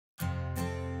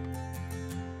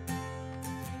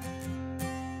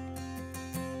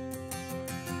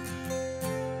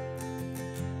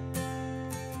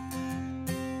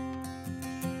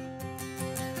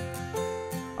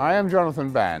I am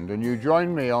Jonathon and you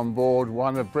join me on board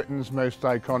one of Britain's most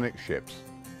iconic ships,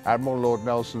 Admiral Lord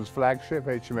Nelson's flagship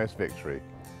HMS Victory,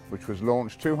 which was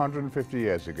launched 250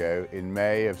 years ago in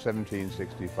May of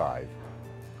 1765.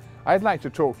 I'd like to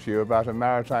talk to you about a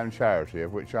maritime charity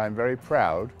of which I'm very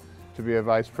proud to be a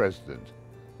Vice President,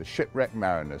 the Shipwrecked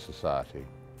Mariners Society.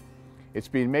 It's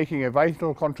been making a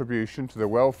vital contribution to the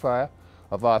welfare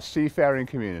of our seafaring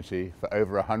community for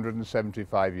over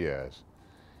 175 years.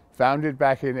 Founded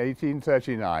back in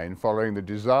 1839 following the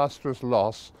disastrous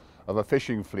loss of a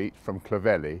fishing fleet from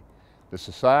Clovelly, the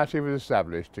Society was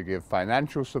established to give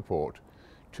financial support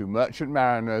to merchant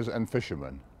mariners and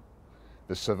fishermen,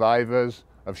 the survivors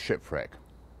of shipwreck,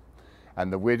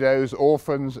 and the widows,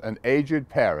 orphans and aged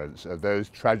parents of those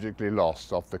tragically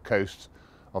lost off the coast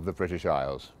of the British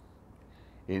Isles.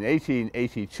 In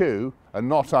 1882, a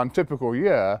not untypical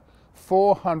year,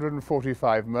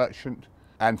 445 merchant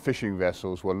and fishing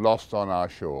vessels were lost on our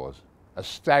shores, a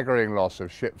staggering loss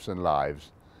of ships and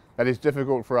lives that is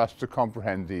difficult for us to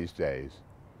comprehend these days.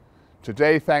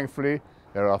 Today, thankfully,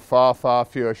 there are far, far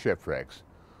fewer shipwrecks,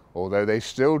 although they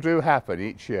still do happen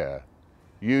each year,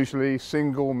 usually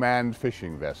single-manned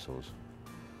fishing vessels,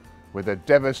 with a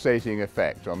devastating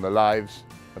effect on the lives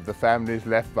of the families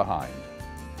left behind.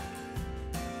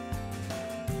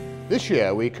 This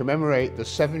year we commemorate the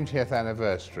 70th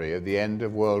anniversary of the end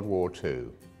of World War II,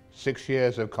 6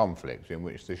 years of conflict in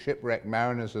which the Shipwrecked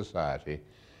Mariners Society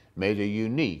made a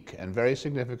unique and very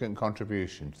significant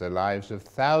contribution to the lives of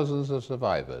thousands of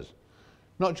survivors,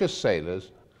 not just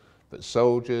sailors, but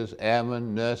soldiers,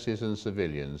 airmen, nurses and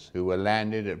civilians who were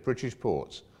landed at British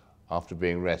ports after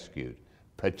being rescued,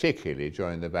 particularly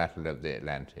during the Battle of the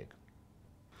Atlantic.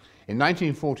 In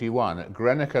 1941, at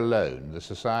Greenock alone, the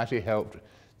Society helped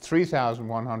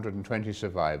 3,120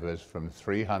 survivors from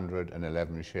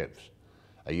 311 ships.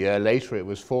 A year later it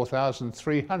was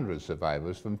 4,300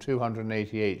 survivors from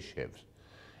 288 ships.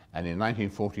 And in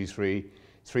 1943,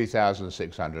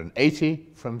 3,680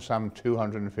 from some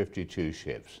 252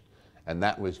 ships. And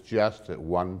that was just at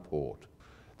one port.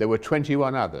 There were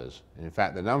 21 others. In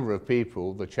fact, the number of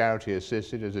people the charity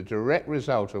assisted as a direct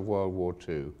result of World War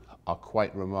II are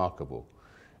quite remarkable.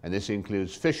 And this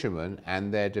includes fishermen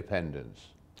and their dependents.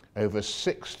 Over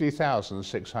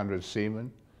 60,600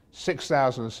 seamen,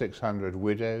 6,600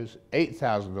 widows,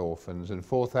 8,000 orphans and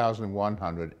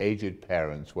 4,100 aged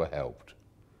parents were helped.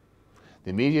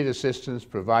 The immediate assistance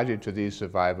provided to these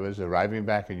survivors arriving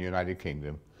back in the United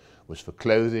Kingdom was for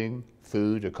clothing,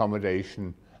 food,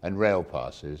 accommodation and rail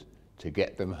passes to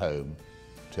get them home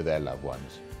to their loved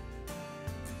ones.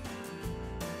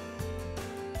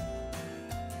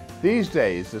 These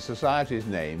days, the Society's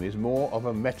name is more of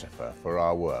a metaphor for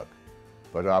our work,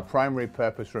 but our primary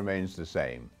purpose remains the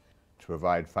same: to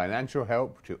provide financial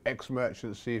help to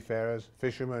ex-merchant seafarers,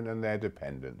 fishermen and their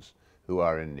dependents who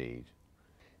are in need.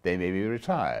 They may be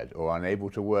retired or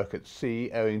unable to work at sea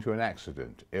owing to an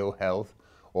accident, ill health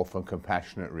or for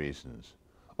compassionate reasons,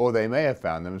 or they may have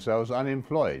found themselves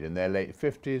unemployed in their late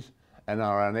 50s and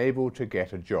are unable to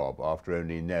get a job after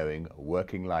only knowing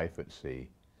working life at sea.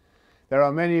 There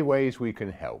are many ways we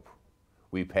can help.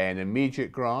 We pay an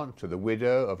immediate grant to the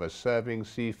widow of a serving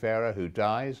seafarer who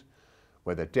dies,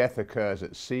 whether death occurs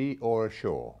at sea or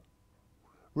ashore.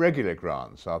 Regular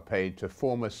grants are paid to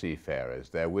former seafarers,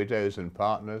 their widows and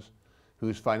partners,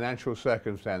 whose financial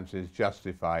circumstances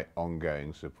justify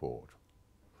ongoing support.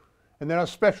 And there are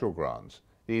special grants.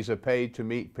 These are paid to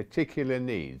meet particular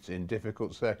needs in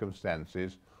difficult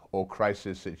circumstances or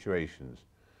crisis situations.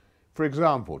 For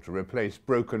example, to replace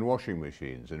broken washing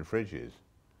machines and fridges,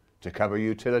 to cover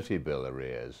utility bill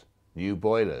arrears, new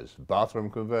boilers, bathroom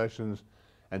conversions,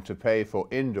 and to pay for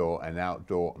indoor and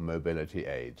outdoor mobility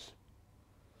aids.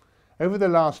 Over the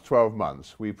last 12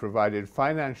 months, we provided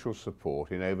financial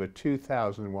support in over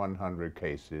 2,100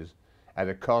 cases at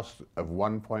a cost of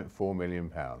 £1.4 million.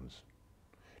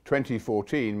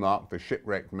 2014 marked the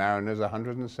Shipwrecked Mariners'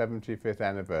 175th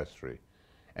anniversary.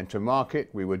 And to mark it,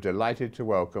 we were delighted to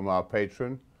welcome our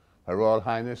patron, Her Royal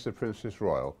Highness the Princess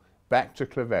Royal, back to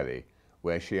Clovelly,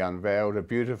 where she unveiled a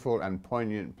beautiful and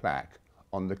poignant plaque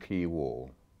on the quay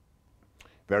wall.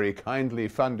 Very kindly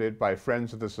funded by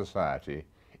friends of the Society,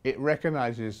 it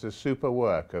recognises the super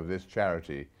work of this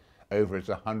charity over its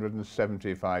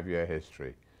 175-year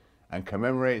history and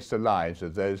commemorates the lives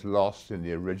of those lost in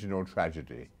the original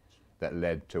tragedy that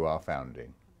led to our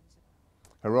founding.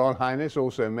 Her Royal Highness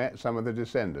also met some of the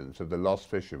descendants of the lost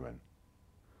fishermen.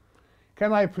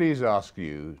 Can I please ask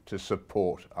you to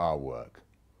support our work?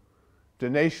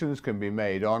 Donations can be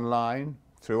made online,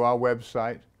 through our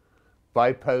website,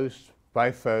 by post,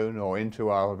 by phone or into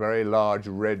our very large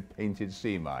red painted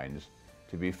sea mines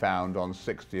to be found on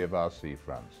 60 of our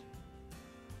seafronts.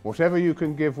 Whatever you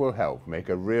can give will help make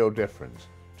a real difference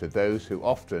to those who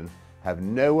often have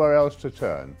nowhere else to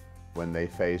turn when they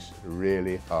face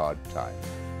really hard times.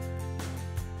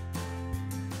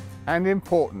 And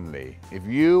importantly, if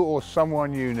you or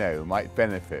someone you know might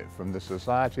benefit from the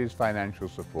Society's financial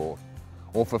support,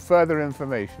 or for further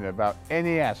information about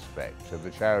any aspect of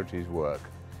the charity's work,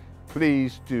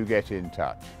 please do get in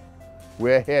touch.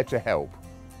 We're here to help,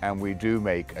 and we do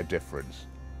make a difference.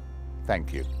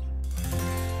 Thank you.